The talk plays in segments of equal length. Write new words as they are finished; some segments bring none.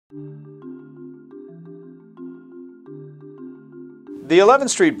The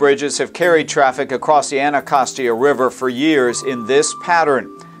 11th Street bridges have carried traffic across the Anacostia River for years in this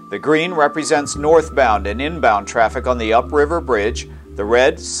pattern. The green represents northbound and inbound traffic on the upriver bridge, the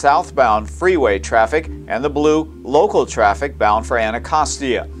red southbound freeway traffic, and the blue local traffic bound for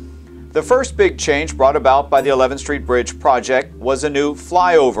Anacostia. The first big change brought about by the 11th Street Bridge project was a new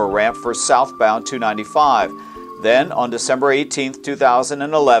flyover ramp for southbound 295. Then, on December 18,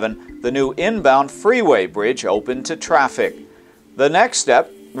 2011, the new inbound freeway bridge opened to traffic. The next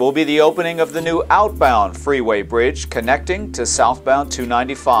step will be the opening of the new outbound freeway bridge connecting to southbound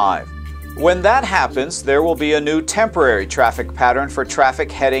 295. When that happens, there will be a new temporary traffic pattern for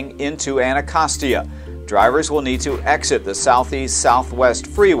traffic heading into Anacostia. Drivers will need to exit the southeast-southwest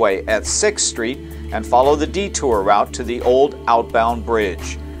freeway at 6th Street and follow the detour route to the old outbound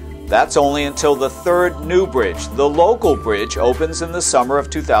bridge. That's only until the third new bridge, the local bridge, opens in the summer of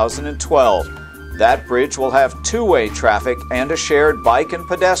 2012. That bridge will have two-way traffic and a shared bike and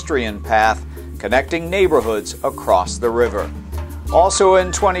pedestrian path connecting neighborhoods across the river. Also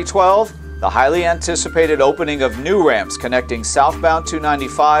in 2012, the highly anticipated opening of new ramps connecting southbound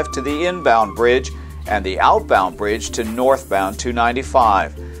 295 to the inbound bridge and the outbound bridge to northbound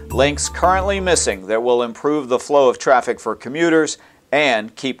 295. Links currently missing that will improve the flow of traffic for commuters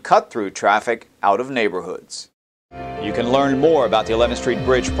and keep cut-through traffic out of neighborhoods. You can learn more about the 11th Street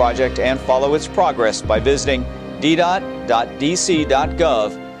Bridge project and follow its progress by visiting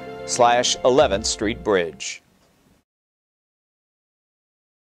ddot.dc.gov/11th Street Bridge.